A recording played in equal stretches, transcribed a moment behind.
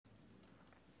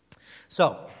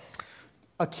So,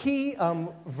 a key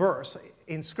verse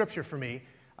in Scripture for me,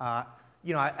 I'm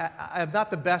not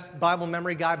the best Bible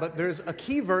memory guy, but there's a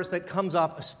key verse that comes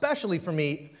up, especially for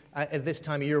me at this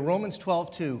time of year, Romans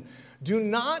 12:2. Do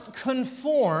not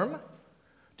conform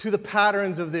to the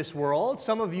patterns of this world.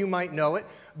 Some of you might know it,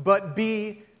 but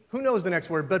who knows the next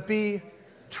word? But be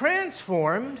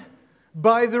transformed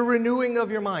by the renewing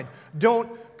of your mind. Don't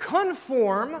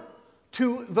conform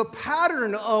to the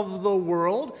pattern of the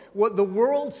world, what the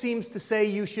world seems to say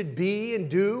you should be and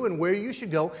do and where you should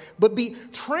go, but be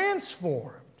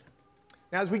transformed.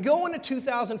 Now, as we go into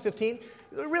 2015,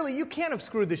 really, you can't have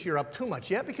screwed this year up too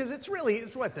much yet because it's the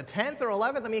 10th or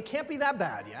 11th? I mean, it can't be that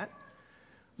bad yet.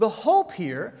 The hope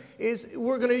here is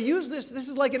we're going to use this. This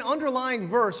is like an underlying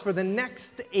verse for the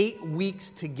next 8 weeks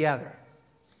together.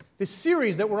 This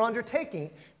series that we're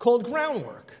undertaking called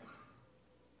Groundwork.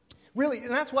 Really, and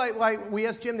that's why we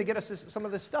asked Jim to get us some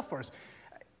of this stuff for us.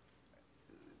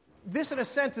 This, in a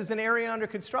sense, is an area under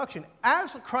construction.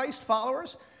 As Christ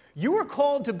followers, you are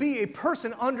called to be a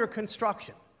person under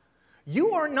construction.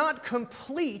 You are not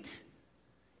complete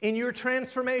in your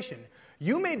transformation.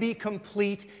 You may be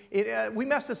complete. We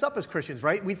mess this up as Christians,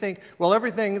 right? We think, well,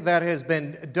 everything that has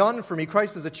been done for me,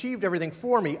 Christ has achieved everything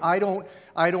for me. I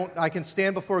can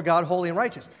stand before God holy and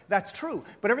righteous. That's true.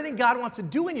 But everything God wants to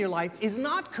do in your life is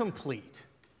not complete.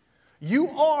 You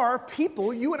are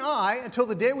people, you and I, until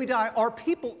the day we die, are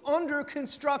people under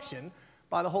construction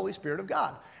by the Holy Spirit of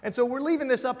God. And so we're leaving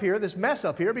this up here, this mess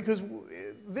up here, because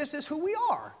this is who we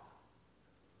are.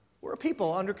 We're a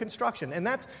people under construction, and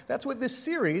that's what this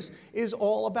series is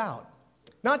all about.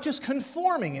 Not just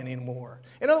conforming anymore.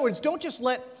 In other words, don't just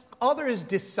let others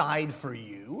decide for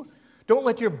you. Don't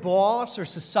let your boss or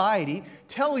society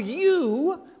tell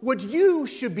you what you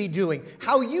should be doing,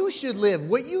 how you should live,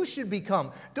 what you should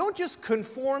become. Don't just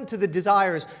conform to the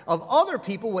desires of other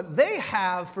people, what they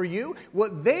have for you,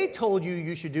 what they told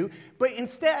you should do, but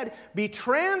instead be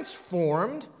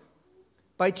transformed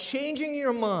by changing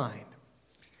your mind.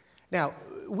 Now,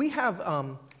 we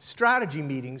have strategy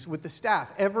meetings with the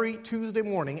staff every Tuesday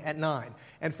morning at 9.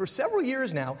 And for several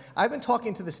years now, I've been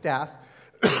talking to the staff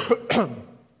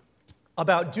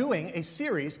about doing a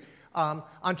series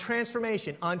on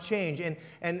transformation, on change. And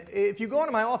if you go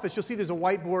into my office, you'll see there's a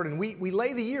whiteboard, and we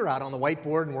lay the year out on the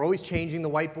whiteboard, and we're always changing the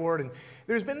whiteboard. And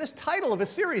there's been this title of a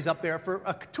series up there for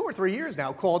 2 or 3 years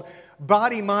now called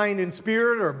Body, Mind, and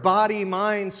Spirit, or Body,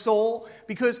 Mind, Soul,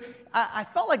 because I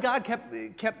felt like God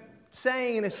kept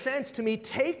saying, in a sense, to me,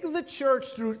 take the church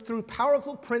through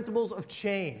powerful principles of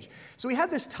change. So we had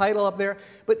this title up there,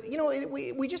 but,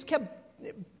 we just kept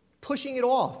pushing it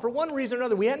off. For one reason or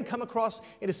another, we hadn't come across,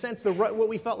 in a sense, what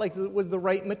we felt like was the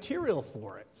right material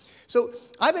for it. So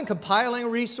I've been compiling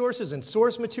resources and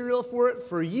source material for it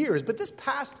for years, but this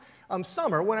past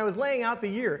summer, when I was laying out the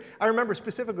year, I remember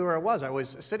specifically where I was. I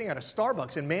was sitting at a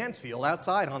Starbucks in Mansfield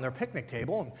outside on their picnic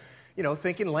table, and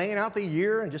thinking, laying out the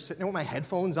year and just sitting there with my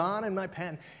headphones on and my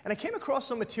pen. And I came across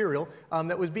some material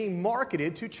that was being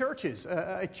marketed to churches,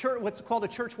 what's called a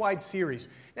church-wide series.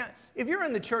 Now, if you're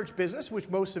in the church business, which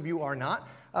most of you are not,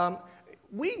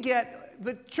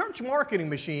 the church marketing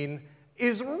machine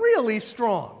is really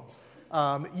strong.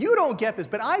 You don't get this,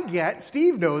 but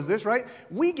Steve knows this, right?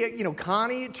 We get,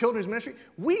 Connie, Children's Ministry,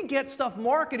 we get stuff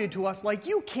marketed to us like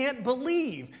you can't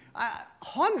believe.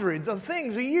 Hundreds of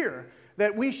things a year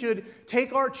that we should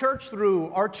take our church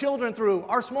through, our children through,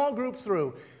 our small groups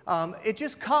through. It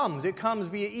just comes. It comes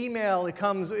via email. It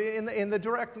comes in the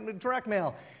direct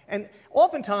mail. And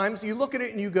oftentimes you look at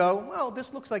it and you go, well,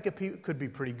 this looks like it could be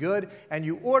pretty good. And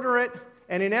you order it,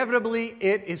 and inevitably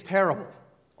it is terrible,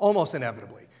 almost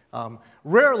inevitably.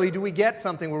 Rarely do we get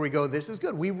something where we go, this is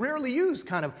good. We rarely use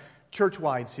kind of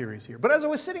church-wide series here. But as I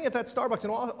was sitting at that Starbucks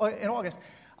in August,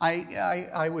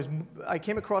 I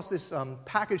came across this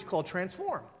package called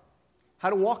Transform. How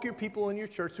to walk your people in your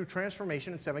church through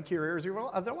transformation in 7 key areas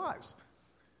of their lives.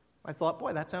 I thought,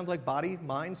 boy, that sounds like body,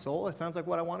 mind, soul. That sounds like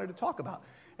what I wanted to talk about.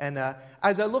 And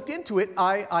as I looked into it,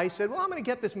 I said, well, I'm going to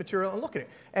get this material and look at it.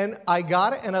 And I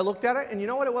got it, and I looked at it, and you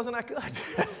know what? It wasn't that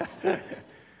good.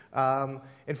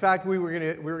 In fact, we were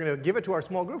going to give it to our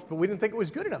small groups, but we didn't think it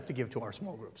was good enough to give to our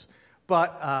small groups.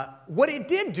 But what it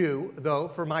did do, though,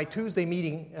 for my Tuesday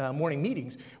morning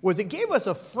meetings, was it gave us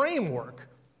a framework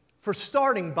for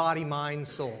starting body, mind,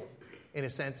 soul, in a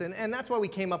sense. And that's why we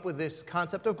came up with this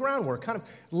concept of groundwork, kind of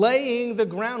laying the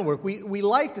groundwork. We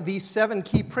liked these 7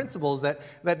 key principles that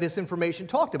this information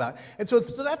talked about. And so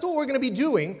that's what we're going to be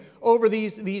doing over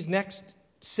these next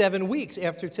 7 weeks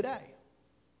after today.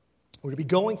 We're going to be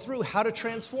going through how to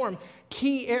transform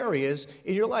key areas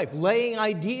in your life, laying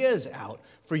ideas out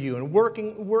for you and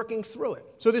working through it.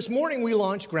 So this morning we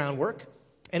launched Groundwork,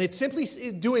 and it's simply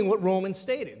doing what Romans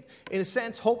stated. In a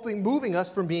sense, hopefully moving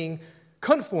us from being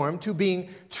conformed to being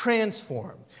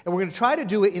transformed. And we're going to try to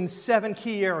do it in 7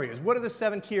 key areas. What are the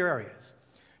 7 key areas?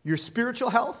 Your spiritual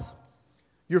health,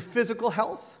 your physical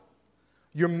health,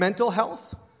 your mental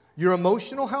health, your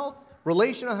emotional health,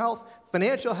 relational health,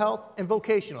 financial health, and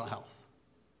vocational health.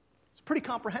 It's pretty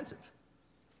comprehensive.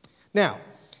 Now,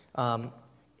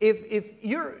 if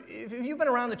you've been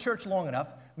around the church long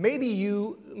enough, maybe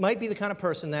you might be the kind of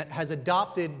person that has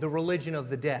adopted the religion of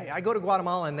the day. I go to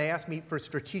Guatemala and they ask me for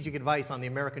strategic advice on the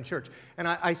American church. And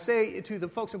I say to the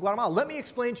folks in Guatemala, let me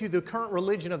explain to you the current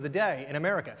religion of the day in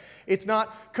America. It's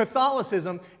not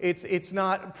Catholicism, it's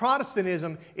not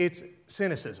Protestantism, it's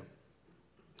cynicism.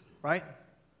 Right?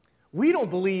 We don't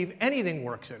believe anything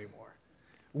works anymore.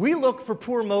 We look for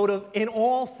poor motive in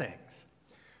all things.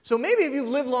 So maybe if you've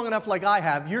lived long enough like I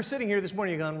have, you're sitting here this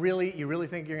morning, you're going, really? You really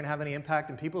think you're going to have any impact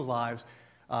in people's lives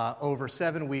over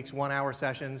 7 weeks, 1-hour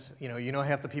sessions? You know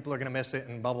half the people are going to miss it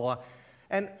and blah, blah, blah.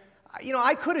 And,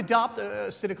 I could adopt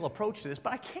a cynical approach to this,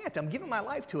 but I can't. I'm giving my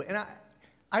life to it. And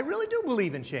I really do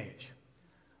believe in change.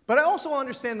 But I also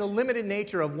understand the limited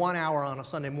nature of 1 hour on a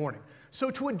Sunday morning. So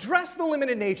to address the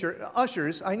limited nature,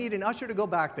 ushers, I need an usher to go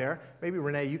back there. Maybe,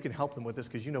 Renee, you can help them with this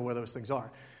because you know where those things are.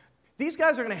 These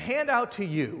guys are going to hand out to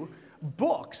you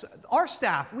books. Our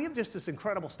staff, we have just this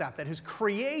incredible staff that has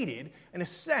created, in a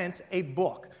sense, a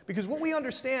book. Because what we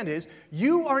understand is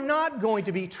you are not going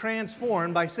to be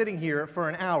transformed by sitting here for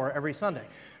an hour every Sunday.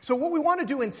 So what we want to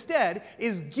do instead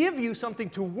is give you something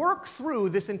to work through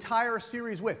this entire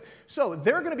series with. So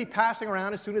they're going to be passing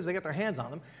around as soon as they get their hands on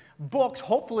them. Books,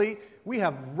 hopefully, we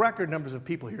have record numbers of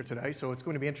people here today, so it's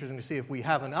going to be interesting to see if we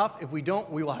have enough. If we don't,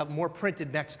 we will have more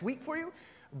printed next week for you.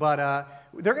 But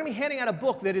they're going to be handing out a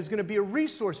book that is going to be a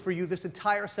resource for you this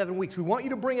entire 7 weeks. We want you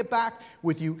to bring it back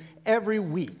with you every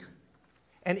week.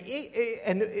 And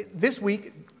this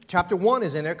week, chapter 1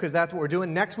 is in there because that's what we're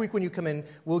doing. Next week when you come in,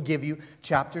 we'll give you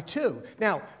chapter 2.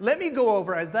 Now, let me go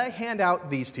over, as I hand out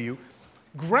these to you,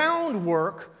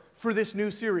 groundwork for this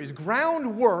new series.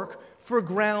 Groundwork for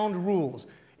ground rules.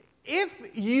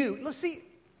 Let's see,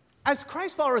 as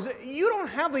Christ followers, you don't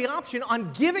have the option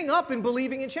on giving up and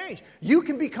believing in change. You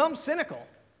can become cynical.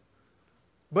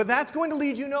 But that's going to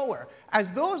lead you nowhere.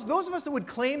 As those of us that would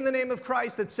claim the name of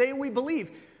Christ, that say we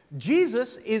believe,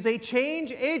 Jesus is a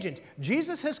change agent.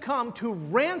 Jesus has come to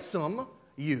ransom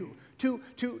you, to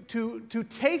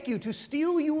take you, to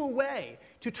steal you away,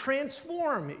 to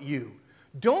transform you.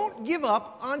 Don't give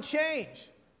up on change.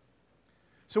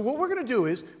 So what we're going to do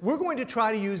is we're going to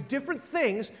try to use different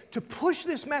things to push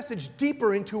this message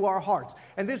deeper into our hearts.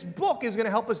 And this book is going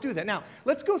to help us do that. Now,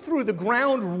 let's go through the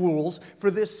ground rules for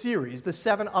this series, the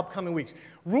 7 upcoming weeks.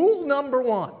 Rule number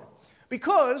 1.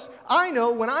 Because I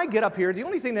know when I get up here, the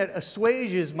only thing that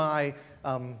assuages my,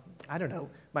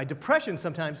 my depression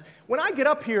sometimes, when I get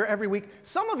up here every week,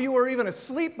 some of you are even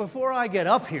asleep before I get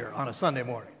up here on a Sunday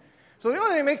morning. So the only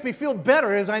thing that makes me feel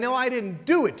better is I know I didn't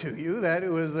do it to you, that it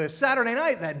was the Saturday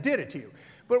night that did it to you.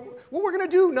 But what we're going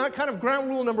to do, not kind of ground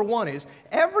rule number 1, is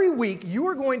every week you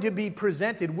are going to be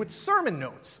presented with sermon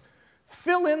notes.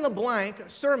 Fill in the blank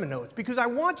sermon notes, because I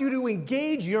want you to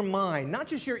engage your mind, not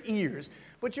just your ears,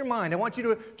 but your mind. I want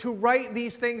you to write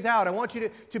these things out. I want you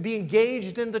to be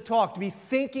engaged in the talk, to be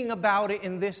thinking about it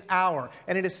in this hour.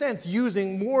 And in a sense,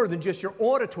 using more than just your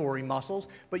auditory muscles,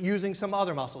 but using some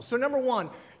other muscles. So number 1,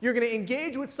 you're going to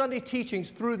engage with Sunday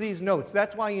teachings through these notes.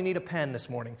 That's why you need a pen this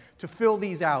morning, to fill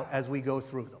these out as we go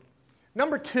through them.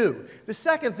 Number 2, the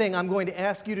second thing I'm going to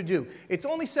ask you to do. It's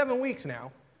only 7 weeks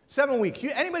now. 7 weeks.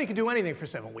 Anybody can do anything for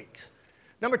 7 weeks.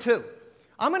 Number 2.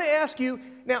 I'm going to ask you,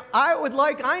 now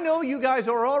I know you guys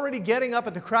are already getting up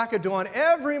at the crack of dawn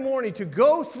every morning to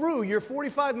go through your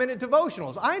 45-minute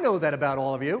devotionals. I know that about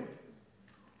all of you.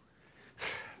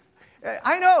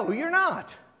 I know you're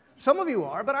not. Some of you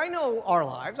are, but I know our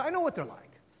lives. I know what they're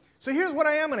like. So here's what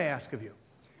I am going to ask of you.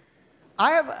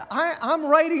 I'm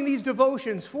writing these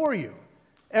devotions for you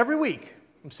every week.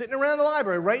 I'm sitting around the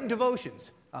library writing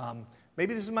devotions.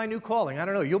 Maybe this is my new calling. I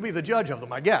don't know. You'll be the judge of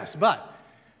them, I guess. But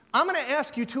I'm going to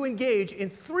ask you to engage in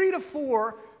 3 to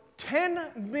 4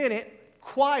 10-minute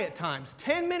quiet times,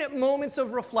 10-minute moments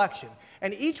of reflection.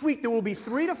 And each week there will be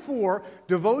 3 to 4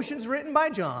 devotions written by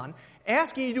John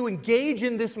asking you to engage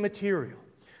in this material.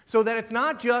 So that it's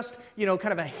not just,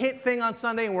 kind of a hit thing on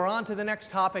Sunday and we're on to the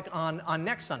next topic on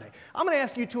next Sunday. I'm going to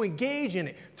ask you to engage in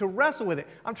it, to wrestle with it.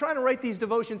 I'm trying to write these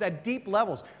devotions at deep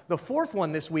levels. The 4th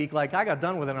one this week, I got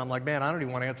done with it and I'm like, man, I don't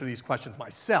even want to answer these questions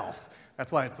myself.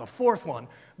 That's why it's the fourth one.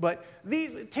 But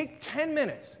these take 10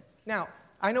 minutes. Now,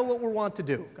 I know what we're wont to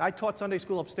do. I taught Sunday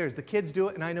school upstairs. The kids do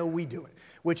it, and I know we do it,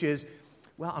 which is,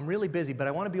 well, I'm really busy, but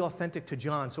I want to be authentic to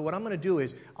John. So what I'm going to do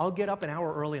is I'll get up an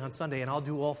hour early on Sunday, and I'll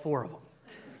do all 4 of them,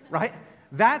 right?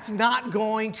 That's not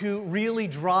going to really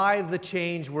drive the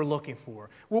change we're looking for.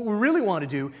 What we really want to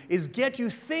do is get you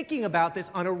thinking about this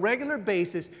on a regular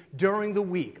basis during the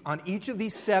week on each of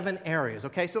these 7 areas,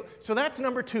 okay? So that's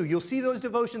number 2. You'll see those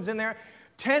devotions in there.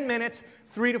 10 minutes,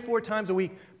 3 to 4 times a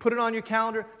week. Put it on your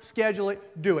calendar, schedule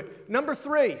it, do it. Number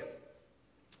 3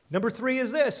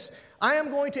 is this. I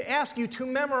am going to ask you to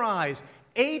memorize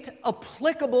 8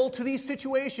 applicable to these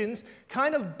situations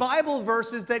kind of Bible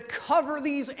verses that cover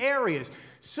these areas.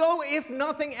 So if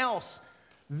nothing else,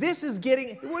 this is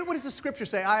getting, what does the scripture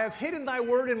say? I have hidden thy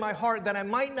word in my heart that I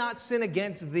might not sin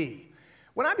against thee.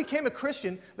 When I became a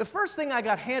Christian, the first thing I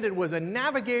got handed was a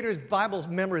Navigator's Bible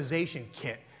memorization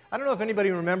kit. I don't know if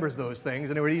anybody remembers those things.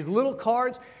 And there were these little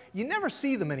cards. You never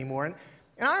see them anymore. And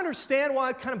I understand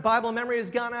why kind of Bible memory has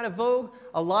gone out of vogue.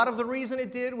 A lot of the reason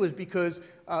it did was because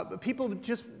people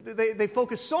just, they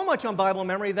focused so much on Bible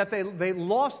memory that they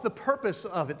lost the purpose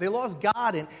of it. They lost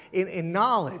God in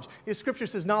knowledge. The scripture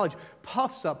says knowledge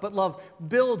puffs up, but love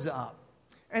builds up.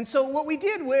 And so what we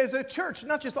did was a church,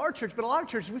 not just our church, but a lot of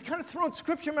churches, we've kind of thrown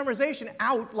scripture memorization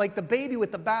out like the baby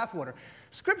with the bathwater.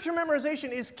 Scripture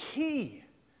memorization is key.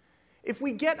 If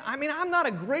we get, I'm not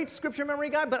a great scripture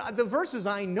memory guy, but the verses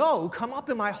I know come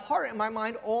up in my heart and my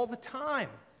mind all the time.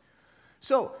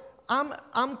 So I'm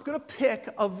going to pick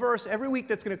a verse every week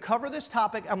that's going to cover this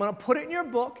topic. I'm going to put it in your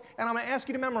book, and I'm going to ask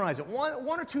you to memorize it.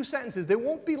 One or 2 sentences. They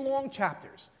won't be long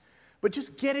chapters, but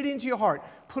just get it into your heart.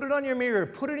 Put it on your mirror.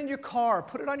 Put it in your car.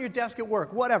 Put it on your desk at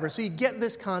work, whatever, so you get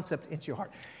this concept into your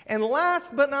heart. And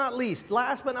last but not least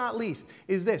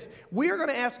is this. We are going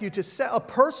to ask you to set a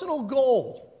personal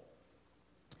goal.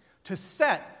 To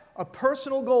set a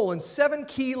personal goal in 7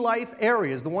 key life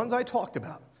areas, the ones I talked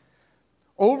about,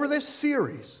 over this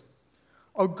series,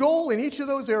 a goal in each of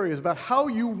those areas about how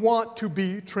you want to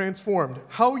be transformed,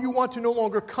 how you want to no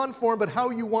longer conform, but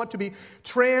how you want to be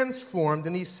transformed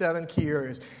in these 7 key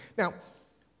areas. Now,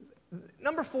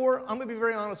 number 4, I'm going to be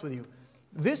very honest with you.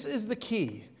 This is the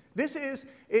key. This is,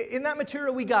 in that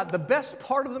material we got, the best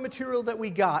part of the material that we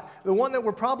got, the one that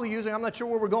we're probably using. I'm not sure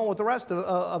where we're going with the rest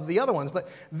of the other ones, but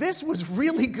this was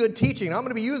really good teaching. I'm going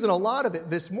to be using a lot of it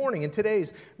this morning in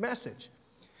today's message.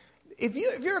 If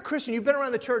you're a Christian, you've been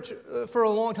around the church for a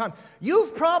long time,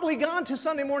 you've probably gone to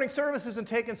Sunday morning services and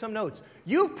taken some notes.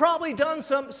 You've probably done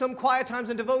some quiet times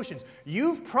and devotions.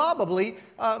 You've probably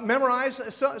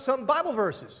memorized some Bible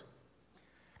verses.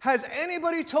 Has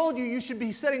anybody told you should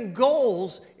be setting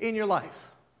goals in your life?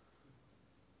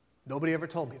 Nobody ever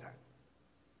told me that.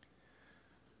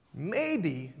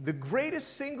 Maybe the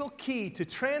greatest single key to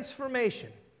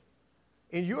transformation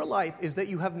in your life is that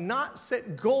you have not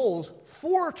set goals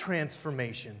for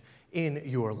transformation in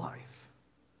your life.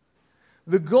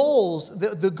 The goals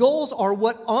are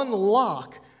what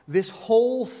unlock this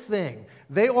whole thing.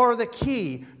 They are the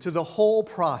key to the whole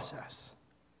process.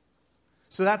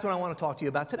 So that's what I want to talk to you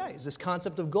about today, is this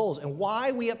concept of goals and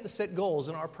why we have to set goals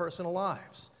in our personal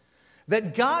lives.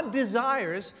 That God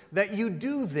desires that you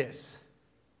do this.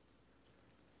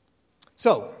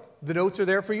 So, the notes are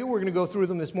there for you. We're going to go through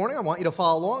them this morning. I want you to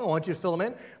follow along. I want you to fill them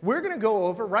in. We're going to go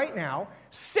over right now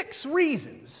 6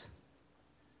 reasons.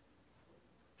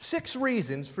 6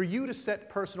 reasons for you to set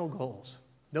personal goals.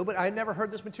 I had never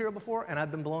heard this material before, and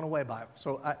I've been blown away by it.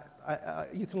 So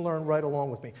you can learn right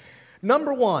along with me.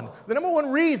 Number 1, the number 1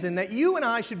 reason that you and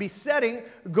I should be setting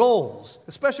goals,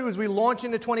 especially as we launch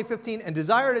into 2015 and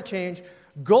desire to change,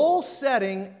 goal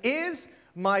setting is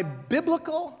my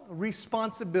biblical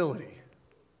responsibility.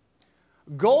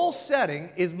 Goal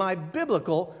setting is my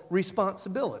biblical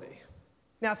responsibility.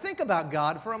 Now think about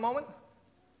God for a moment.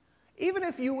 Even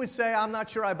if you would say, I'm not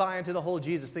sure I buy into the whole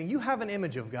Jesus thing, you have an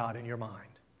image of God in your mind.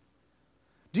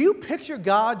 Do you picture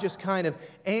God just kind of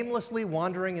aimlessly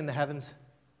wandering in the heavens?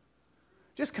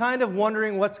 Just kind of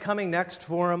wondering what's coming next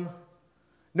for him?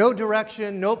 No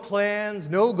direction, no plans,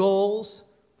 no goals.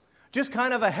 Just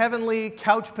kind of a heavenly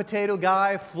couch potato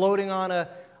guy floating on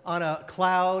a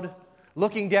cloud,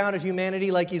 looking down at humanity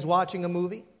like he's watching a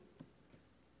movie?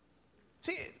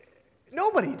 See,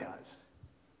 nobody does.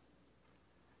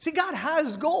 See, God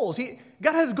has goals.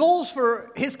 God has goals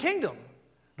for his kingdom.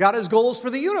 God has goals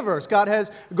for the universe. God has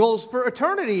goals for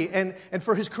eternity and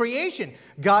for his creation.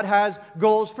 God has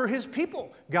goals for his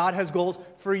people. God has goals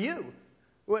for you.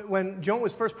 When Joan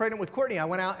was first pregnant with Courtney, I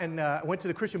went out and went to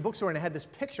the Christian bookstore and I had this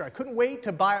picture. I couldn't wait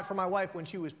to buy it for my wife when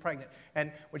she was pregnant.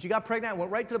 And when she got pregnant, I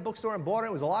went right to the bookstore and bought it.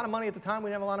 It was a lot of money at the time. We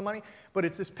didn't have a lot of money. But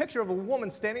it's this picture of a woman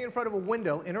standing in front of a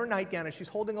window in her nightgown, and she's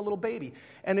holding a little baby.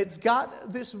 And it's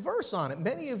got this verse on it.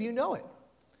 Many of you know it,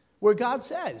 where God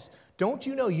says, "Don't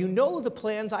you know the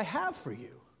plans I have for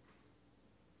you.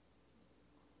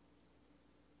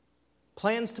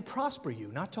 Plans to prosper you,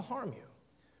 not to harm you.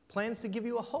 Plans to give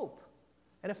you a hope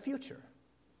and a future."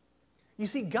 You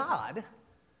see, God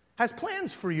has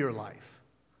plans for your life.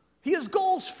 He has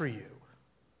goals for you.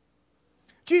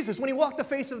 Jesus, when he walked the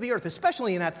face of the earth,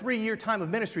 especially in that 3-year time of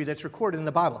ministry that's recorded in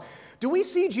the Bible, do we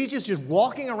see Jesus just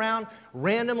walking around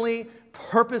randomly,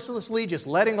 purposelessly, just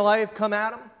letting life come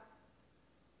at him?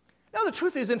 Now, the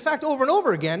truth is, in fact, over and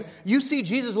over again, you see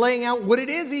Jesus laying out what it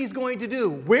is he's going to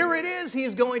do, where it is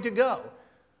he's going to go,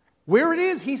 where it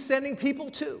is he's sending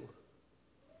people to.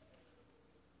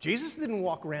 Jesus didn't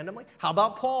walk randomly. How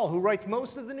about Paul, who writes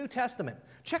most of the New Testament?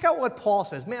 Check out what Paul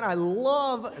says. Man, I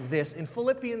love this in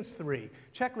Philippians 3.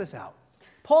 Check this out.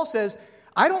 Paul says,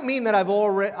 "I don't mean that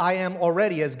I am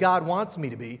already as God wants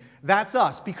me to be." That's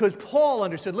us, because Paul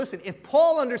understood. Listen, if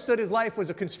Paul understood his life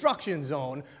was a construction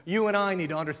zone, you and I need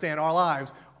to understand our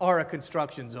lives are a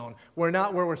construction zone. We're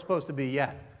not where we're supposed to be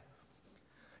yet.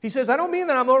 He says, "I don't mean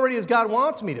that I'm already as God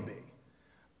wants me to be.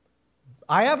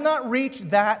 I have not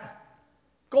reached that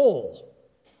goal,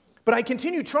 but I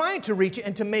continue trying to reach it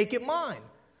and to make it mine."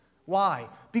 Why?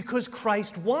 Because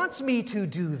Christ wants me to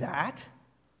do that,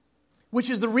 which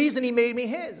is the reason he made me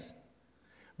his.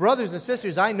 Brothers and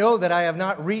sisters, I know that I have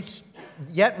not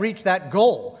yet reached that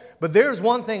goal, but there's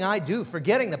one thing I do,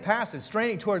 forgetting the past and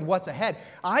straining toward what's ahead.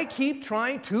 I keep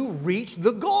trying to reach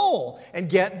the goal and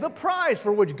get the prize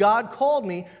for which God called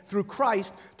me through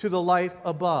Christ to the life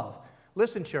above.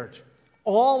 Listen, church,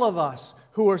 all of us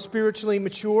who are spiritually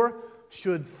mature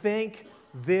should think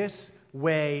this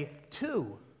way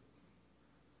too.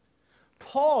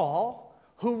 Paul,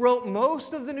 who wrote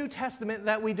most of the New Testament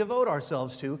that we devote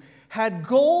ourselves to, had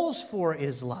goals for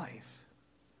his life.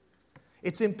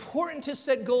 It's important to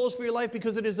set goals for your life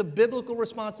because it is a biblical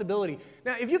responsibility.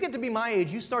 Now, if you get to be my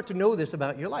age, you start to know this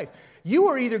about your life. You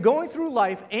are either going through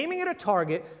life aiming at a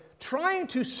target,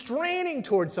 straining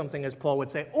towards something, as Paul would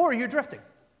say, or you're drifting.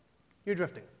 You're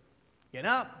drifting. Getting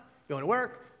up, going to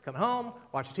work, coming home,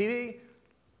 watching TV.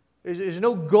 There's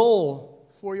no goal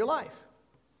for your life.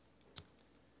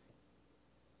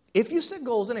 If you set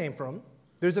goals and aim for them,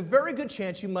 there's a very good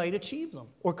chance you might achieve them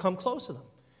or come close to them.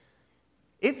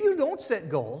 If you don't set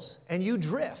goals and you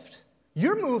drift,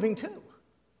 you're moving too.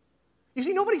 You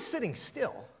see, nobody's sitting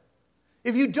still.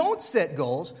 If you don't set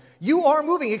goals, you are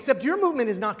moving, except your movement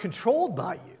is not controlled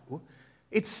by you.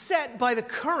 It's set by the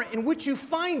current in which you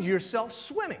find yourself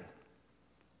swimming.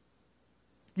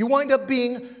 You wind up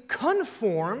being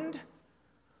conformed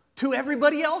to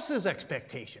everybody else's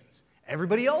expectations,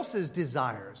 everybody else's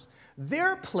desires.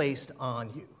 They're placed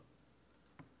on you.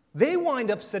 They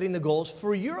wind up setting the goals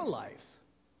for your life.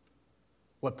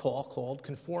 What Paul called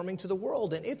conforming to the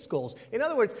world and its goals. In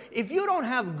other words, if you don't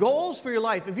have goals for your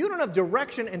life, if you don't have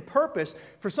direction and purpose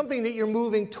for something that you're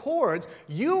moving towards,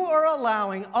 you are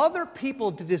allowing other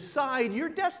people to decide your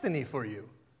destiny for you,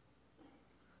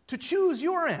 to choose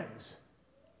your ends,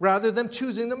 rather than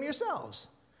choosing them yourselves.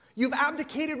 You've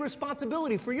abdicated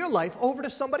responsibility for your life over to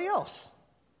somebody else.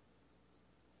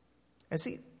 And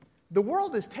see, the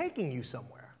world is taking you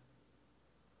somewhere.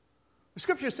 The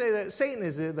scriptures say that Satan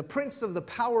is the prince of the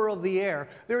power of the air.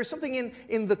 There is something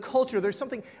in the culture, there's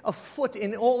something afoot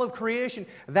in all of creation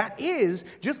that is,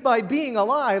 just by being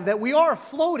alive, that we are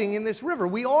floating in this river.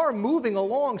 We are moving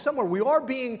along somewhere. We are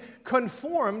being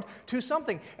conformed to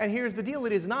something. And here's the deal.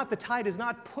 The tide is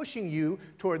not pushing you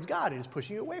towards God. It is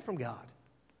pushing you away from God.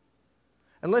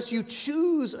 Unless you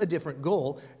choose a different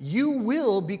goal, you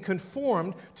will be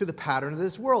conformed to the pattern of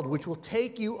this world, which will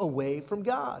take you away from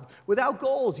God. Without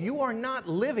goals, you are not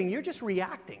living, you're just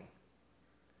reacting.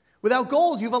 Without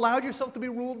goals, you've allowed yourself to be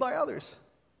ruled by others.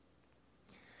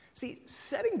 See,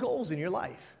 setting goals in your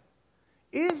life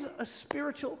is a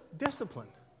spiritual discipline.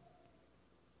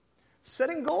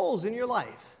 Setting goals in your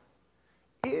life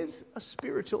is a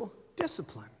spiritual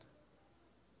discipline.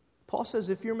 Paul says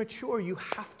if you're mature, you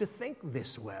have to think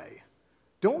this way.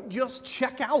 Don't just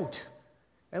check out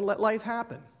and let life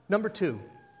happen. Number two,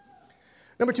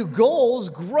 goals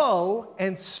grow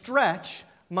and stretch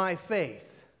my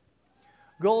faith.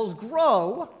 Goals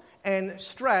grow and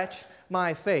stretch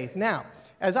my faith. Now,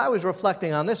 as I was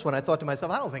reflecting on this one, I thought to myself,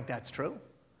 I don't think that's true.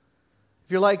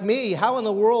 If you're like me, how in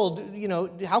the world,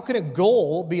 how could a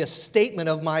goal be a statement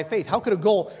of my faith? How could a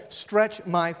goal stretch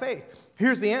my faith?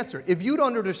 Here's the answer. If you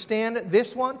don't understand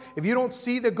this one, if you don't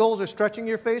see the goals are stretching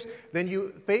your faith, then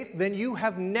you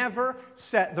have never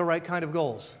set the right kind of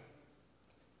goals.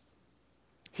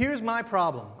 Here's my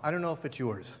problem. I don't know if it's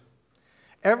yours.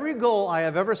 Every goal I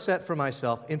have ever set for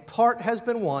myself, in part, has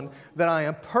been one that I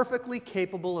am perfectly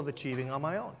capable of achieving on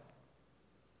my own.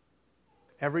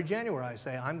 Every January I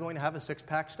say, I'm going to have a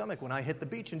six-pack stomach when I hit the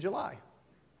beach in July.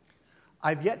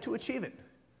 I've yet to achieve it.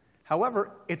 However,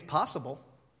 it's possible.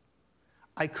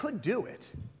 I could do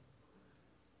it.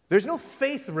 There's no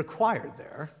faith required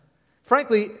there.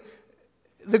 Frankly,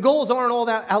 the goals aren't all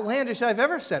that outlandish I've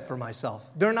ever set for myself.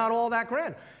 They're not all that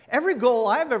grand. Every goal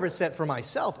I've ever set for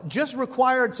myself just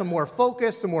required some more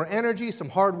focus, some more energy, some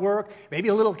hard work, maybe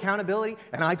a little accountability,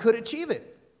 and I could achieve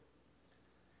it.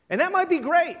 And that might be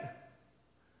great.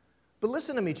 But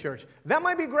listen to me, church. That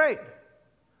might be great.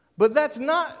 But that's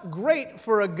not great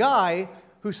for a guy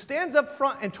who stands up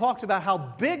front and talks about how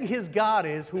big his God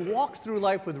is, who walks through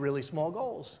life with really small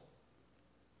goals.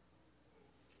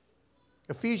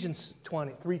 Ephesians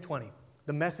 3:20,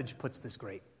 the Message puts this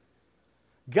great.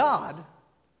 God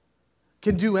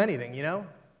can do anything, you know?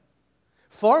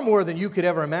 Far more than you could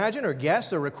ever imagine or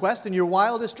guess or request in your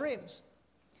wildest dreams.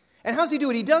 And how does he do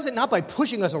it? He does it not by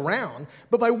pushing us around,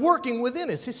 but by working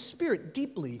within us, his Spirit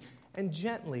deeply and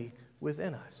gently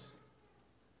within us.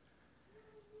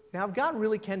 Now, if God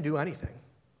really can do anything,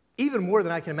 even more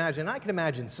than I can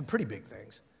imagine some pretty big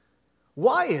things,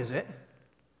 why is it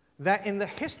that in the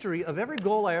history of every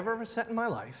goal I ever set in my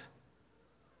life,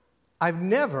 I've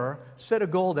never set a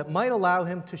goal that might allow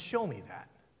him to show me that?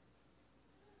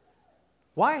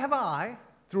 Why have I,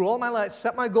 through all my life,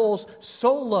 set my goals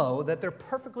so low that they're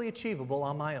perfectly achievable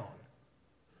on my own?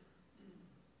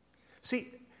 See,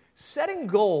 setting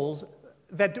goals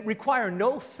that require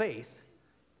no faith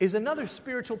is another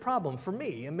spiritual problem for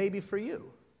me and maybe for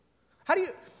you. How do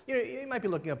you might be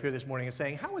looking up here this morning and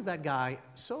saying, how is that guy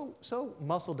so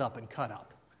muscled up and cut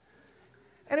up?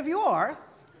 And if you are,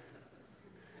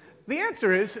 the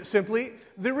answer is simply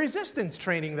the resistance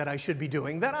training that I should be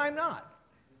doing that I'm not.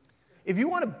 If you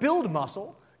want to build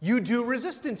muscle, you do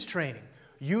resistance training.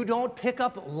 You don't pick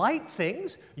up light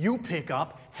things, you pick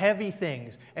up heavy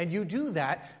things. And you do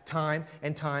that time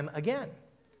and time again.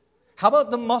 How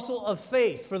about the muscle of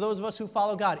faith for those of us who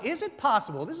follow God? Is it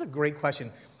possible, this is a great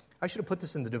question, I should have put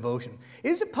this in the devotion.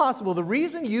 Is it possible the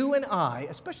reason you and I,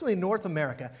 especially in North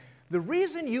America, the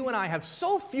reason you and I have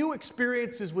so few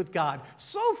experiences with God,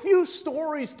 so few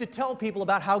stories to tell people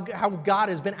about how God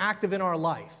has been active in our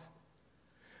life,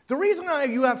 the reason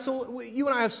you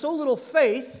and I have so little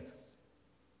faith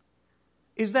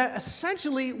is that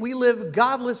essentially we live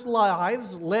godless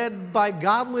lives led by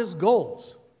godless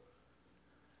goals.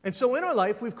 And so in our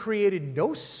life, we've created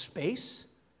no space,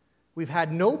 we've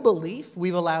had no belief,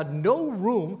 we've allowed no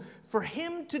room for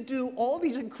him to do all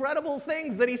these incredible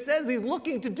things that he says he's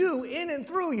looking to do in and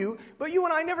through you, but you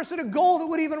and I never set a goal that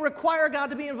would even require God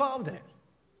to be involved in it.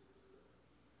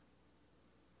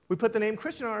 We put the name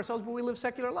Christian on ourselves, but we live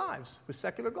secular lives with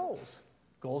secular goals.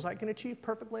 Goals I can achieve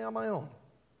perfectly on my own.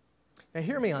 Now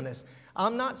hear me on this.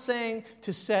 I'm not saying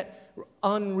to set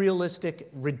unrealistic,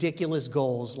 ridiculous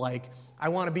goals like, I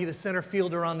want to be the center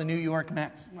fielder on the New York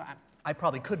Mets. Well, I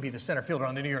probably could be the center fielder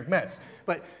on the New York Mets.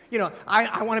 But,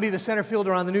 I want to be the center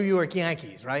fielder on the New York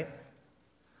Yankees, right?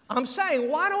 I'm saying,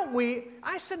 why don't we,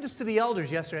 I said this to the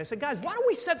elders yesterday. I said, guys, why don't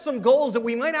we set some goals that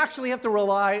we might actually have to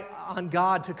rely on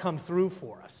God to come through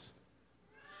for us?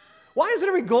 Why is it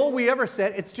every goal we ever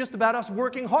set, it's just about us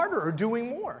working harder or doing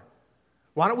more?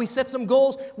 Why don't we set some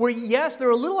goals where, yes, they're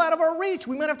a little out of our reach.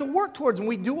 We might have to work towards them.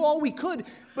 We do all we could.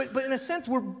 But in a sense,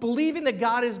 we're believing that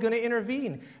God is going to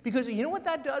intervene. Because you know what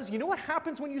that does? You know what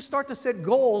happens when you start to set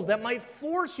goals that might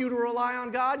force you to rely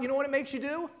on God? You know what it makes you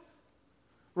do?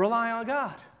 Rely on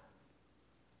God.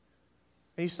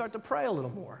 And you start to pray a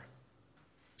little more.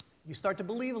 You start to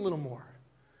believe a little more.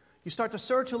 You start to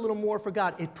search a little more for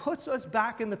God. It puts us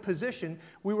back in the position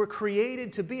we were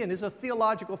created to be in. This is a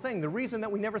theological thing. The reason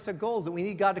that we never set goals that we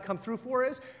need God to come through for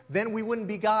is then we wouldn't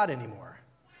be God anymore.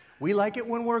 We like it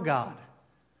when we're God.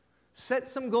 Set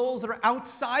some goals that are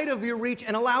outside of your reach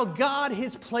and allow God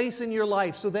his place in your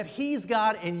life so that he's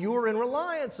God and you're in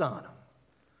reliance on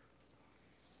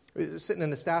him. Sitting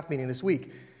in a staff meeting this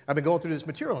week, I've been going through this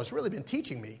material and it's really been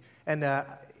teaching me. And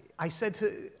I said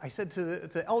to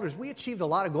the elders, we achieved a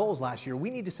lot of goals last year.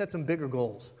 We need to set some bigger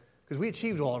goals because we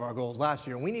achieved all of our goals last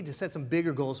year. And we need to set some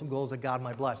bigger goals, some goals that God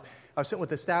might bless. I was sitting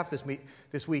with the staff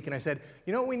this week, and I said,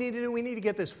 you know what we need to do? We need to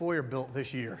get this foyer built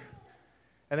this year.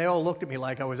 And they all looked at me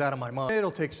like I was out of my mind. It'll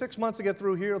take 6 months to get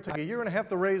through here. It'll take a year and a half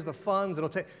to raise the funds.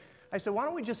 I said, why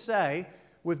don't we just say,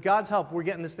 with God's help, we're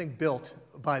getting this thing built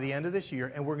by the end of this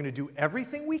year, and we're going to do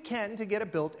everything we can to get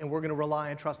it built, and we're going to rely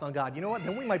and trust on God. You know what?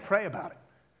 Then we might pray about it.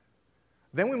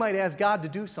 Then we might ask God to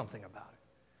do something about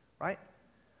it, right?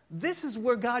 This is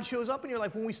where God shows up in your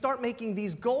life when we start making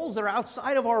these goals that are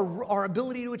outside of our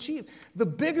ability to achieve. The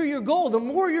bigger your goal, the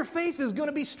more your faith is going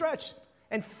to be stretched.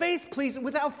 And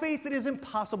without faith, it is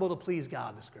impossible to please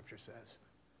God, the Scripture says.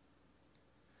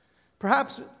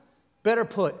 Perhaps, better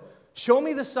put, show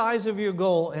me the size of your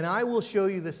goal, and I will show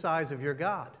you the size of your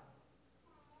God.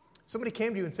 Somebody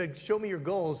came to you and said, show me your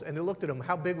goals, and they looked at them.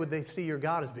 How big would they see your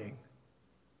God as being?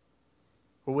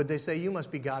 Or would they say, you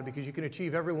must be God because you can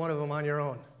achieve every one of them on your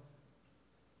own?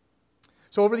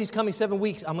 So over these coming 7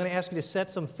 weeks, I'm going to ask you to set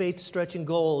some faith-stretching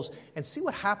goals and see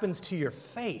what happens to your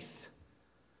faith.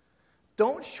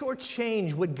 Don't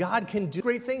shortchange what God can do.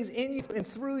 Great things in you and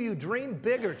through you. Dream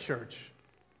bigger, church.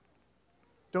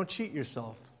 Don't cheat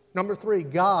yourself. Number 3,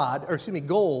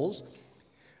 goals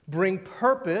bring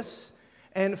purpose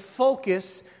and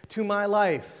focus to my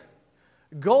life.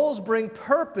 Goals bring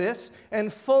purpose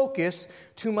and focus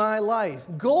to my life.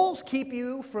 Goals keep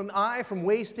you from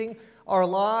wasting our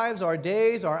lives, our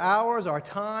days, our hours, our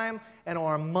time, and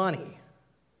our money.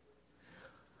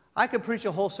 I could preach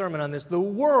a whole sermon on this. The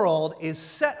world is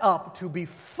set up to be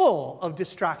full of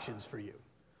distractions for you.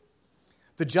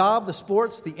 The job, the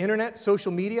sports, the internet,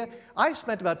 social media. I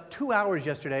spent about 2 hours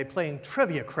yesterday playing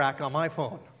trivia crack on my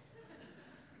phone.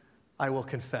 I will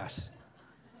confess.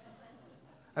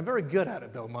 I'm very good at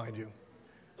it, though, mind you.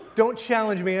 Don't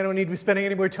challenge me. I don't need to be spending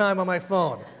any more time on my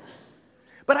phone.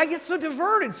 But I get so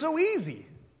diverted so easy.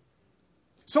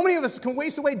 So many of us can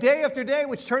waste away day after day,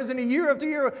 which turns into year after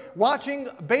year, watching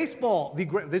baseball.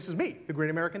 This is me, the great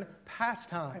American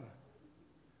pastime.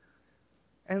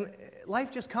 And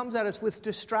life just comes at us with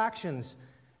distractions.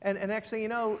 And next thing you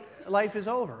know, life is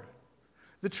over.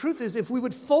 The truth is, if we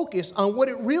would focus on what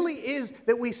it really is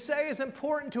that we say is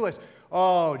important to us.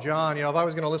 Oh, John, if I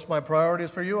was going to list my priorities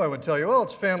for you, I would tell you, well,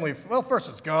 it's family. Well, first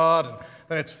it's God, and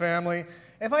then it's family.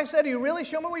 If I said to you, really,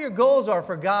 show me what your goals are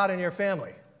for God and your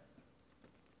family.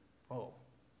 Oh,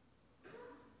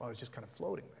 well, I was just kind of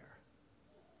floating there.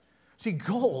 See,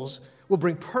 goals will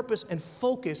bring purpose and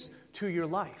focus to your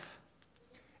life.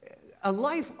 A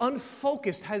life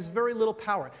unfocused has very little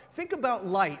power. Think about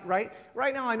light, right?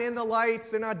 Right now I'm in the lights.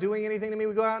 They're not doing anything to me.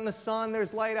 We go out in the sun.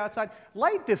 There's light outside.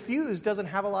 Light diffused doesn't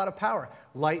have a lot of power.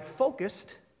 Light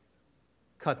focused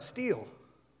cuts steel.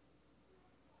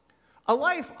 A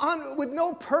life with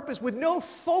no purpose, with no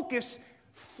focus,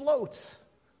 floats.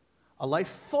 A life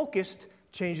focused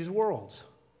changes worlds.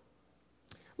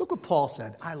 Look what Paul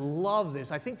said. I love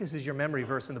this. I think this is your memory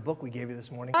verse in the book we gave you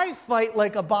this morning. I fight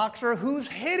like a boxer who's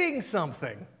hitting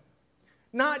something,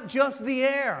 not just the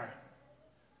air.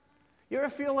 You ever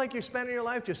feel like you're spending your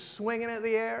life just swinging at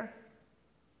the air?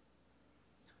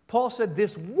 Paul said,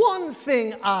 this one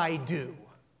thing I do,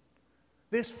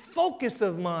 this focus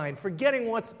of mine, forgetting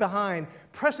what's behind,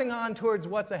 pressing on towards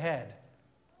what's ahead.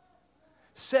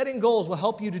 Setting goals will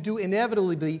help you to do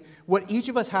inevitably what each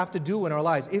of us have to do in our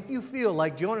lives. If you feel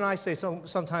like Joan and I say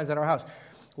sometimes at our house,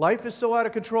 life is so out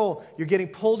of control, you're getting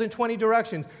pulled in 20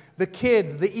 directions. The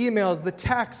kids, the emails, the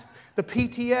texts, the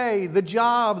PTA, the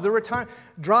job, the retirement,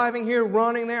 driving here,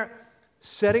 running there.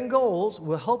 Setting goals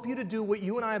will help you to do what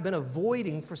you and I have been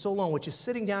avoiding for so long, which is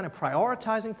sitting down and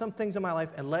prioritizing some things in my life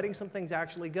and letting some things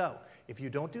actually go. If you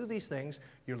don't do these things,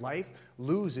 your life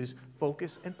loses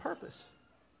focus and purpose.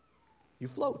 You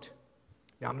float.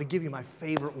 Now, I'm going to give you my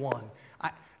favorite one.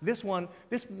 This one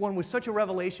was such a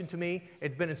revelation to me.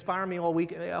 It's been inspiring me all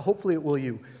week. Hopefully it will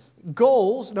you.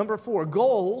 Goals, number 4,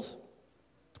 goals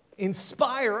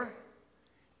inspire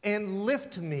and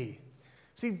lift me.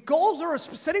 See,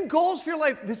 setting goals for your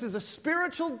life. This is a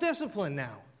spiritual discipline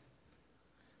now.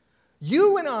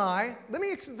 You and I,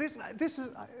 this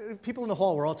is, people in the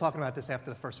hall were all talking about this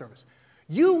after the first service.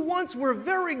 You once were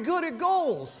very good at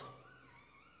goals.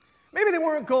 Maybe they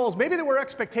weren't goals, maybe they were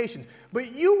expectations,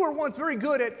 but you were once very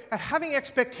good at having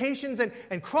expectations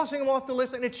and crossing them off the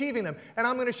list and achieving them. And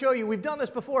I'm going to show you, we've done this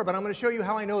before, but I'm going to show you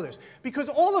how I know this. Because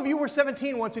all of you were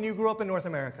 17 once and you grew up in North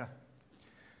America.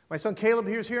 My son Caleb,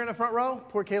 who's here in the front row,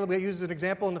 poor Caleb got used as an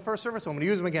example in the first service, so I'm going to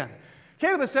use him again.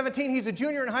 Caleb is 17, he's a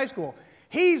junior in high school.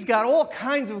 He's got all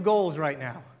kinds of goals right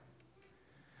now.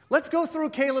 Let's go through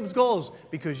Caleb's goals,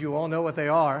 because you all know what they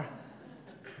are.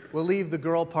 We'll leave the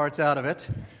girl parts out of it.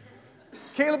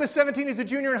 Caleb is 17, he's a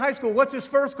junior in high school. What's his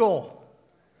first goal?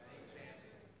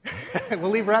 We'll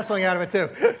leave wrestling out of it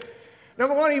too.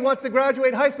 Number 1, he wants to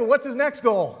graduate high school. What's his next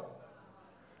goal?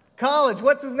 College.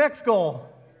 What's his next goal?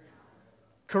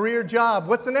 Career, job.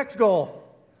 What's the next goal?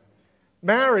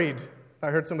 Married. I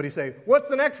heard somebody say, what's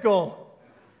the next goal?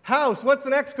 House, what's the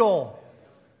next goal?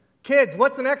 Kids,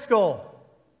 what's the next goal?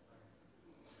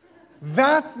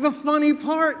 That's the funny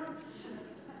part.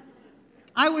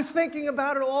 I was thinking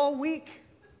about it all week.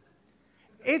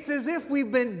 It's as if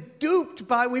we've been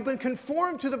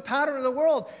conformed to the pattern of the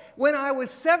world. When I was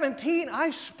 17,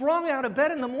 I sprung out of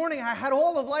bed in the morning. I had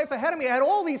all of life ahead of me. I had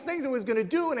all these things I was going to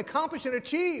do and accomplish and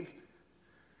achieve.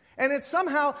 And it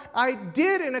somehow I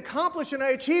did and accomplished and I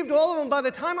achieved all of them by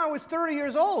the time I was 30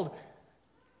 years old.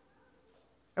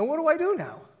 And what do I do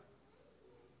now?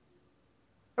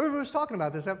 Everybody was talking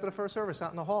about this after the first service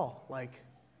out in the hall. Like,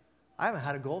 I haven't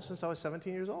had a goal since I was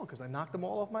 17 years old because I knocked them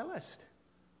all off my list.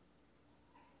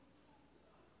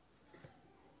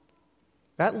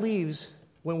 That leaves,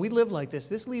 when we live like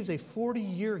this leaves a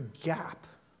 40-year gap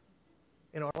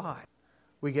in our lives.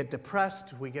 We get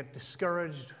depressed, we get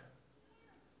discouraged.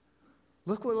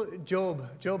 Look what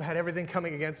Job had everything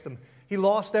coming against him. He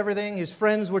lost everything. His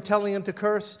friends were telling him to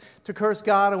curse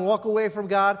God and walk away from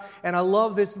God. And I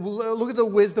love this. Look at the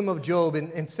wisdom of Job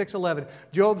in 6:11.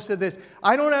 Job said this,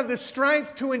 I don't have the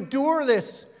strength to endure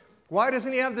this. Why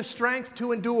doesn't he have the strength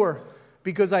to endure?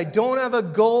 Because I don't have a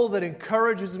goal that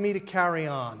encourages me to carry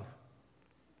on.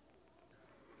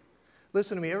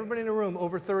 Listen to me, everybody in the room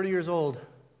over 30 years old.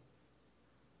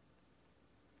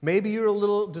 Maybe you're a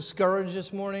little discouraged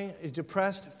this morning,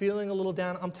 depressed, feeling a little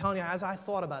down. I'm telling you, as I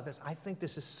thought about this, I think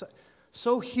this is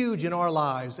so huge in our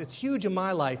lives. It's huge in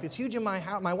my life. It's huge in my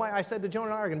house. My wife, I said to Joan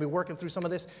and I are going to be working through some of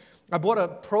this. I bought a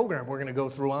program we're going to go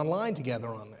through online together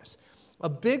on this. A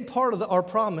big part of our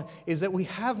problem is that we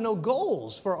have no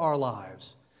goals for our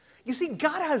lives. You see,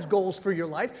 God has goals for your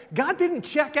life. God didn't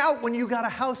check out when you got a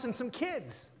house and some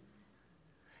kids.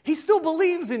 He still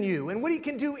believes in you and what He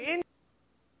can do in you.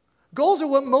 Goals are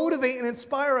what motivate and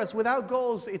inspire us. Without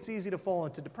goals, it's easy to fall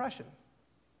into depression.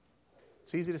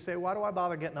 It's easy to say, why do I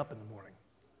bother getting up in the morning?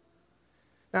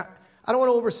 Now, I don't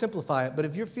want to oversimplify it, but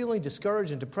if you're feeling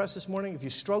discouraged and depressed this morning, if you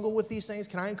struggle with these things,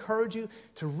 can I encourage you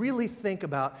to really think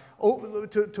about,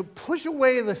 to push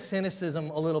away the cynicism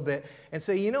a little bit and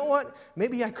say, you know what?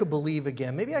 Maybe I could believe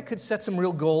again. Maybe I could set some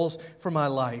real goals for my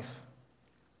life.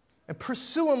 And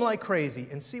pursue them like crazy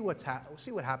and see what happens.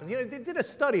 You know, they did a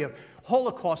study of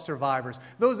Holocaust survivors,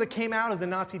 those that came out of the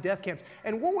Nazi death camps.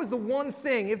 And what was the one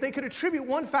thing, if they could attribute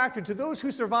one factor to those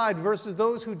who survived versus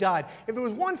those who died, if there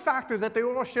was one factor that they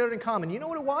all shared in common, you know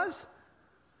what it was?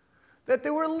 That they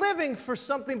were living for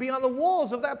something beyond the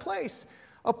walls of that place.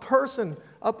 A person,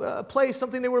 a place,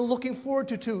 something they were looking forward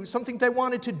to, something they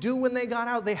wanted to do when they got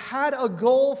out. They had a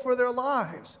goal for their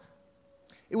lives.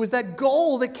 It was that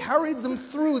goal that carried them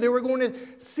through. They were going to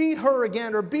see her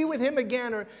again or be with him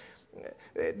again. Or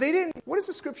they didn't. What does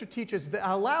the Scripture teach us? That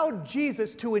allowed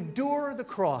Jesus to endure the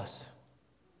cross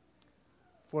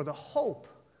for the hope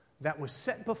that was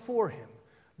set before him.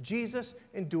 Jesus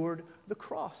endured the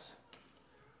cross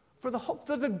for the hope,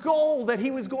 for the goal that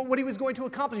what he was going to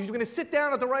accomplish. He was going to sit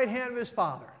down at the right hand of his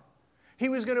Father. He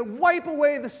was going to wipe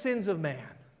away the sins of man.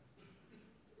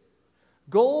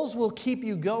 Goals will keep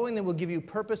you going. They will give you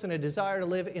purpose and a desire to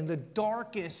live in the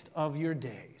darkest of your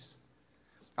days.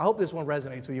 I hope this one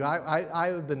resonates with you. I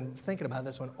have been thinking about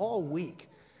this one all week.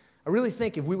 I really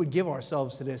think if we would give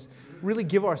ourselves to this, really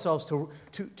give ourselves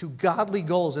to godly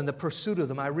goals and the pursuit of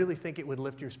them, I really think it would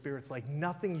lift your spirits like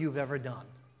nothing you've ever done.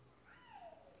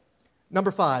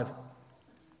 Number 5,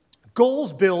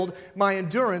 goals build my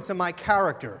endurance and my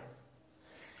character.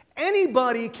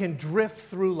 Anybody can drift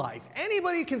through life.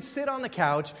 Anybody can sit on the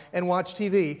couch and watch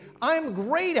TV. I'm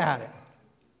great at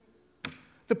it.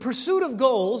 The pursuit of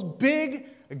goals, big,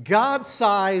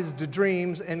 God-sized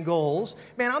dreams and goals.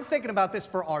 Man, I'm thinking about this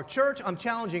for our church. I'm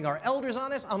challenging our elders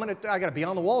on this. I got a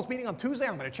Beyond the Walls meeting on Tuesday.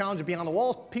 I'm going to challenge Beyond the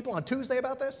Walls people on Tuesday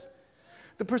about this.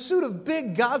 The pursuit of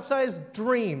big, God-sized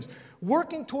dreams,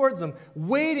 working towards them,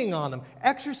 waiting on them,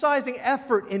 exercising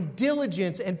effort and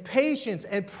diligence and patience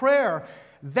and prayer.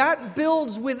 That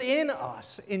builds within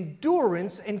us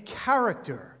endurance and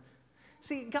character.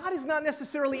 See, God is not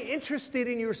necessarily interested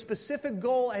in your specific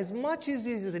goal as much as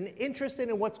He is interested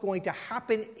in what's going to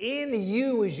happen in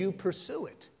you as you pursue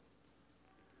it.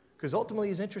 Because ultimately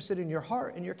He's interested in your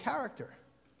heart and your character.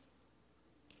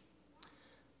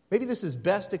 Maybe this is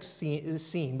best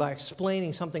seen by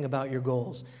explaining something about your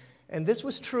goals. And this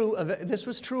was true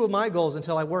of my goals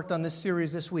until I worked on this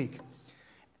series this week.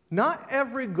 Not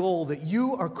every goal that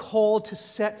you are called to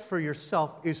set for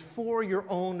yourself is for your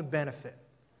own benefit.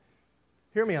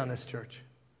 Hear me on this, church.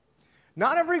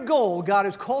 Not every goal God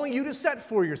is calling you to set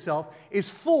for yourself is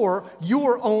for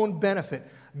your own benefit.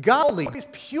 Godly is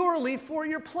purely for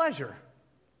your pleasure.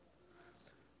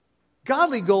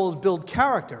 Godly goals build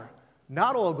character.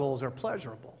 Not all goals are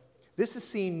pleasurable. This is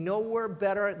seen nowhere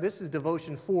better. This is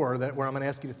devotion 4, where I'm going to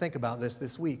ask you to think about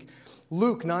this week.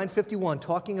 Luke 9:51,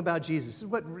 talking about Jesus. This is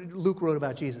what Luke wrote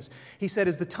about Jesus. He said,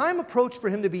 as the time approached for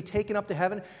him to be taken up to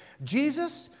heaven,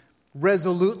 Jesus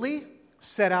resolutely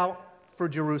set out for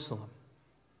Jerusalem.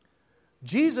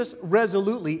 Jesus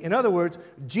resolutely, in other words,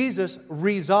 Jesus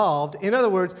resolved. In other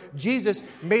words, Jesus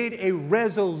made a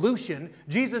resolution.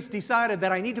 Jesus decided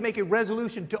that I need to make a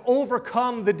resolution to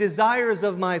overcome the desires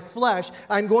of my flesh.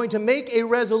 I'm going to make a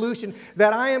resolution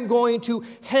that I am going to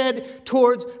head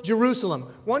towards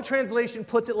Jerusalem. One translation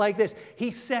puts it like this: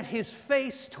 he set his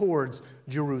face towards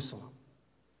Jerusalem.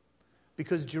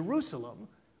 Because Jerusalem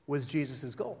was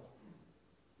Jesus' goal.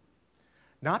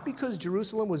 Not because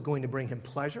Jerusalem was going to bring him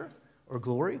pleasure or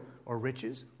glory, or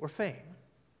riches, or fame,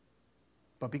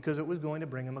 but because it was going to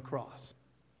bring him a cross.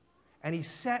 And he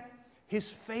set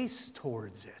his face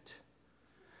towards it.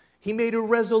 He made a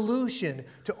resolution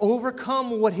to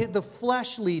overcome what the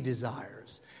fleshly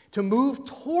desires, to move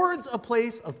towards a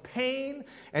place of pain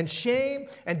and shame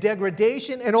and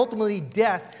degradation and ultimately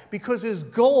death, because his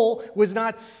goal was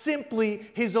not simply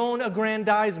his own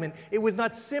aggrandizement. It was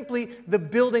not simply the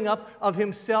building up of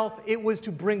himself. It was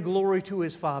to bring glory to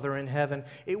his Father in heaven.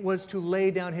 It was to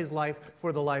lay down his life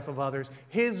for the life of others.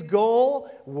 His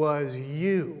goal was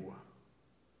you.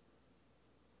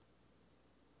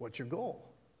 What's your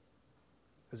goal?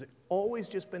 Has it always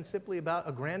just been simply about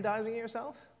aggrandizing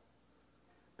yourself?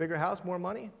 Bigger house, more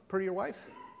money, prettier wife?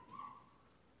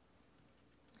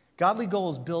 Godly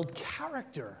goals build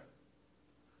character.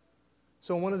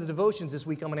 So in one of the devotions this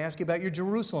week, I'm going to ask you about your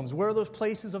Jerusalems. Where are those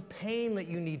places of pain that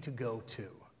you need to go to?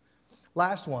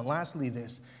 Lastly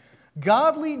this.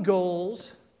 Godly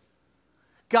goals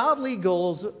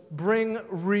bring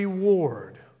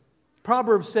reward.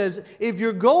 Proverbs says, if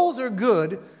your goals are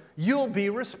good, you'll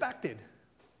be respected.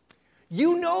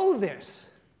 You know this.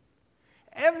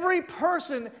 Every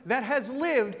person that has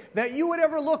lived that you would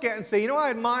ever look at and say, you know, I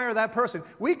admire that person.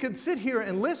 We could sit here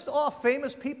and list off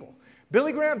famous people.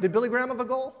 Billy Graham, did Billy Graham have a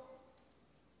goal?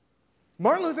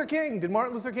 Martin Luther King,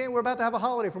 we're about to have a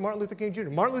holiday for Martin Luther King Jr.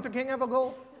 Martin Luther King have a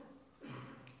goal?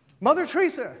 Mother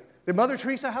Teresa, did Mother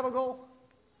Teresa have a goal?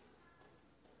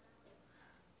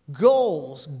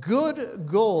 Goals, good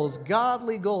goals,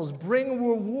 godly goals bring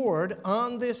reward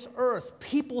on this earth.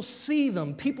 People see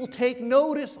them. People take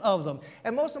notice of them.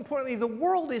 And most importantly, the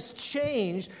world is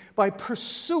changed by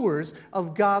pursuers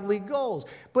of godly goals.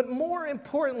 But more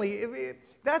importantly,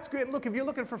 that's great. Look, if you're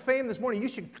looking for fame this morning,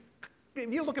 if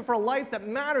you're looking for a life that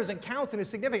matters and counts and is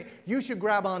significant, you should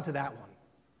grab onto that one.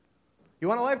 You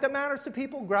want a life that matters to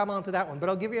people? Grab onto that one. But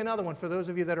I'll give you another one for those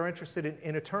of you that are interested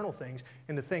in eternal things,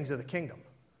 in the things of the kingdom.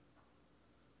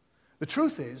 The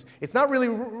truth is, it's not really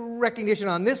recognition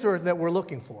on this earth that we're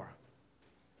looking for.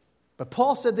 But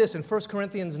Paul said this in 1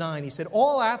 Corinthians 9. He said,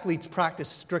 all athletes practice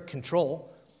strict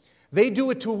control. They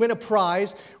do it to win a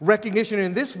prize, recognition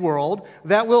in this world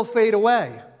that will fade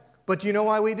away. But do you know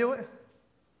why we do it?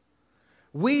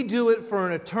 We do it for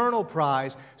an eternal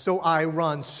prize, so I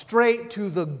run straight to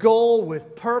the goal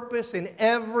with purpose in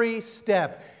every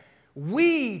step.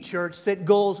 We, church, set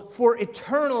goals for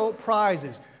eternal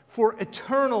prizes, for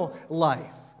eternal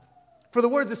life. For the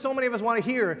words that so many of us want to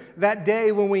hear that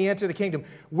day when we enter the kingdom.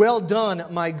 Well done,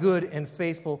 my good and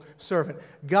faithful servant.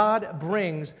 God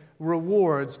brings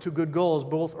rewards to good goals,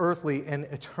 both earthly and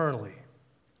eternally.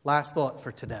 Last thought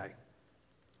for today.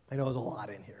 I know there's a lot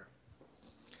in here.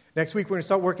 Next week, we're going to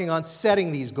start working on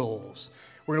setting these goals.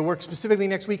 We're going to work specifically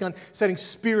next week on setting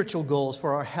spiritual goals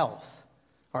for our health,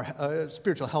 our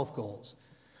spiritual health goals.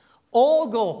 All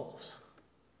goals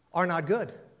are not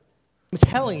good. I'm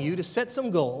telling you to set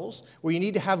some goals where you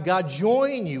need to have God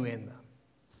join you in them.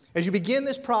 As you begin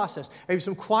this process, have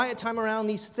some quiet time around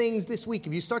these things this week.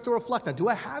 If you start to reflect on, do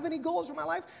I have any goals for my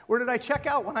life? Or did I check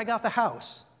out when I got the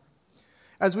house?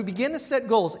 As we begin to set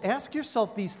goals, ask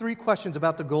yourself these 3 questions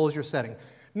about the goals you're setting.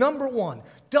 Number 1,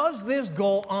 does this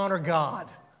goal honor God?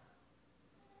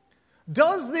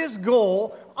 Does this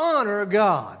goal honor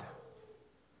God?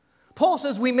 Paul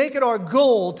says we make it our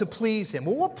goal to please Him.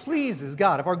 Well, what pleases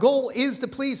God? If our goal is to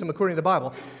please Him, according to the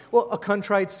Bible, well, a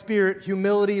contrite spirit,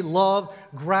 humility, love,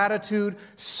 gratitude,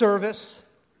 service.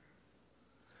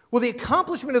 Will the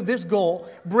accomplishment of this goal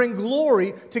bring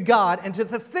glory to God and to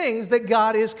the things that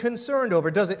God is concerned over?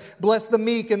 Does it bless the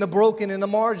meek and the broken and the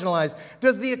marginalized?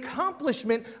 Does the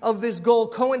accomplishment of this goal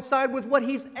coincide with what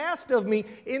He's asked of me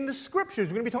in the Scriptures?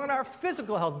 We're going to be talking about our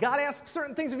physical health. God asks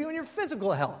certain things of you in your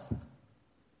physical health.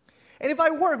 And if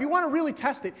you want to really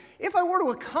test it, if I were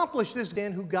to accomplish this,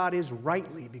 Dan, who God is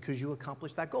rightly because you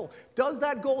accomplished that goal, does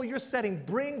that goal you're setting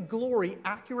bring glory,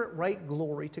 accurate, right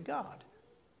glory to God?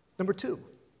 Number 2,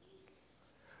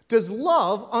 Does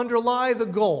love underlie the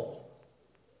goal?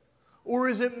 Or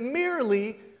is it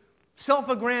merely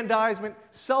self-aggrandizement,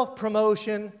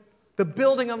 self-promotion, the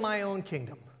building of my own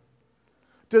kingdom?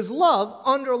 Does love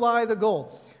underlie the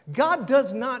goal? God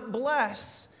does not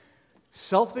bless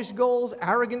selfish goals,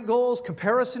 arrogant goals,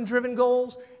 comparison-driven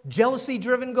goals,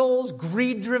 jealousy-driven goals,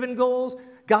 greed-driven goals.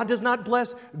 God does not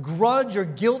bless grudge or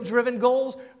guilt-driven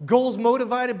goals, goals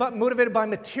motivated by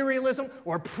materialism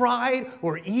or pride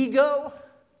or ego.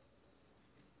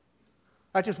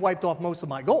 I just wiped off most of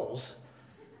my goals.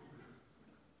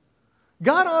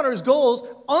 God honors goals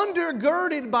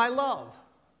undergirded by love.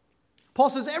 Paul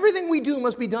says everything we do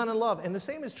must be done in love. And the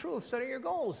same is true of setting your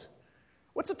goals.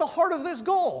 What's at the heart of this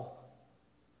goal?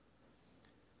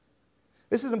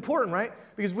 This is important, right?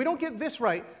 Because if we don't get this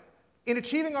right, in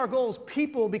achieving our goals,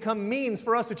 people become means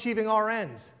for us achieving our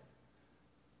ends.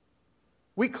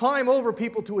 We climb over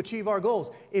people to achieve our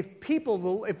goals. If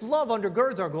love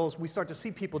undergirds our goals, we start to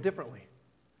see people differently.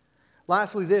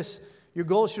 Lastly, your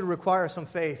goals should require some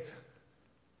faith.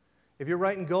 If you're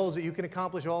writing goals that you can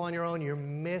accomplish all on your own, you're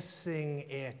missing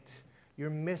it.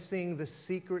 You're missing the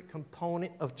secret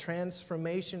component of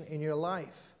transformation in your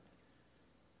life.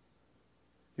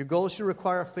 Your goals should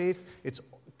require faith. It's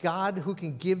God who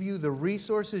can give you the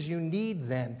resources you need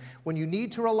then. When you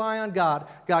need to rely on God,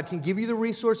 God can give you the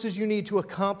resources you need to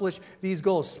accomplish these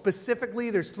goals.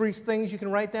 Specifically, there's 3 things you can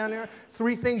write down there.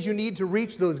 3 things you need to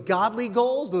reach those godly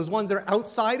goals, those ones that are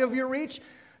outside of your reach.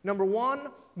 Number 1,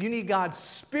 you need God's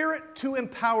Spirit to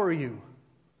empower you.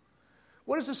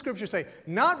 What does the Scripture say?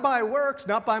 Not by works,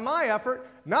 not by my effort,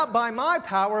 not by my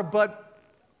power, but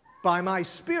by my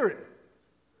Spirit,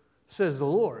 says the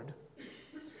Lord.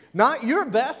 Not your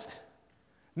best,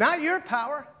 not your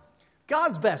power,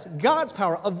 God's best, God's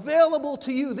power available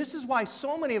to you. This is why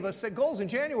so many of us set goals in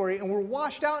January and we're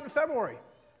washed out in February.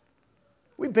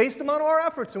 We base them on our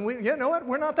efforts and you know what?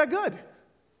 We're not that good.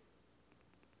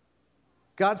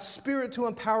 God's Spirit to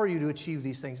empower you to achieve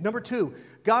these things. Number 2,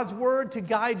 God's Word to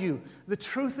guide you. The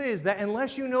truth is that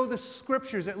unless you know the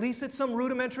Scriptures, at least at some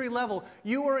rudimentary level,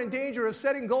 you are in danger of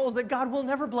setting goals that God will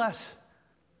never bless.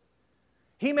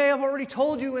 He may have already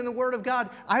told you in the Word of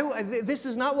God, this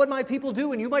is not what my people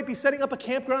do, and you might be setting up a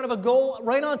campground of a goal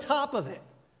right on top of it.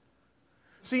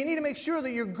 So you need to make sure that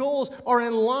your goals are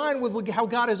in line with how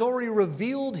God has already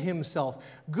revealed Himself.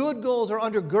 Good goals are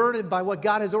undergirded by what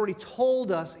God has already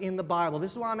told us in the Bible.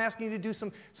 This is why I'm asking you to do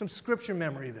some Scripture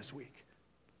memory this week.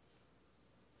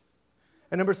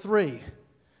 And number 3,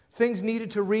 things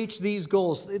needed to reach these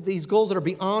goals that are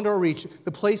beyond our reach,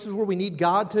 the places where we need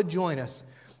God to join us.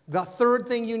 The 3rd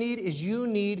thing you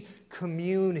need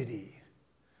community.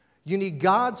 You need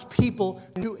God's people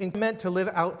meant to live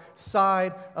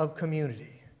outside of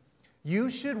community. You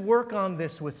should work on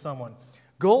this with someone.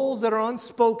 Goals that are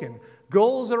unspoken,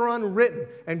 goals that are unwritten,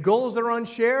 and goals that are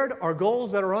unshared are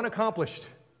goals that are unaccomplished.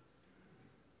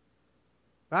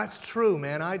 That's true,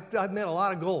 man. I've met a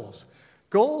lot of goals.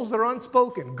 Goals that are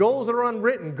unspoken, goals that are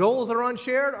unwritten, goals that are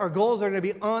unshared are goals that are going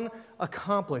to be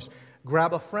unaccomplished.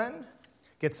 Grab a friend.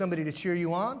 Get somebody to cheer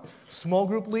you on. Small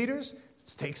group leaders,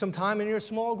 take some time in your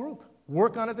small group.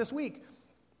 Work on it this week.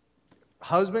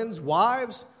 Husbands,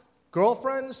 wives,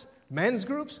 girlfriends, men's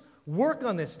groups, work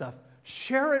on this stuff.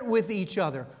 Share it with each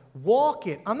other. Walk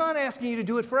it. I'm not asking you to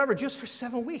do it forever, just for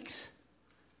 7 weeks.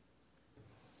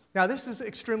 Now, this is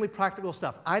extremely practical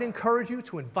stuff. I'd encourage you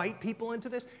to invite people into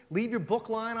this. Leave your book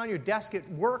lying on your desk at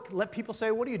work. Let people say,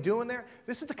 what are you doing there?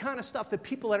 This is the kind of stuff that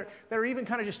people that are even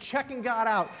kind of just checking God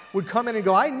out would come in and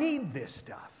go, I need this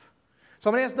stuff. So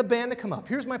I'm going to ask the band to come up.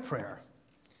 Here's my prayer.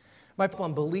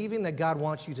 I'm believing that God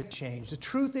wants you to change. The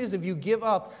truth is, if you give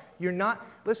up, you're not,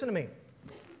 listen to me.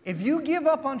 If you give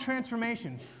up on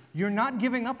transformation, you're not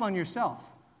giving up on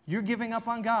yourself. You're giving up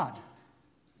on God.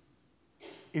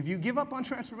 If you give up on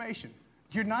transformation,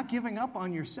 you're not giving up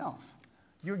on yourself.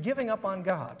 You're giving up on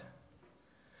God.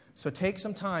 So take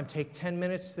some time. Take 10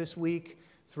 minutes this week,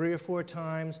 3 or 4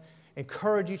 times.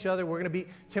 Encourage each other.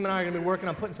 Tim and I are going to be working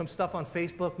on putting some stuff on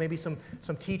Facebook, maybe some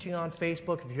teaching on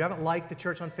Facebook. If you haven't liked the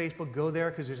church on Facebook, go there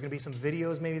because there's going to be some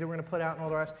videos maybe that we're going to put out and all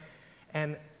the rest.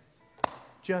 And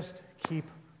just keep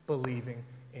believing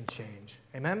in change.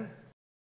 Amen?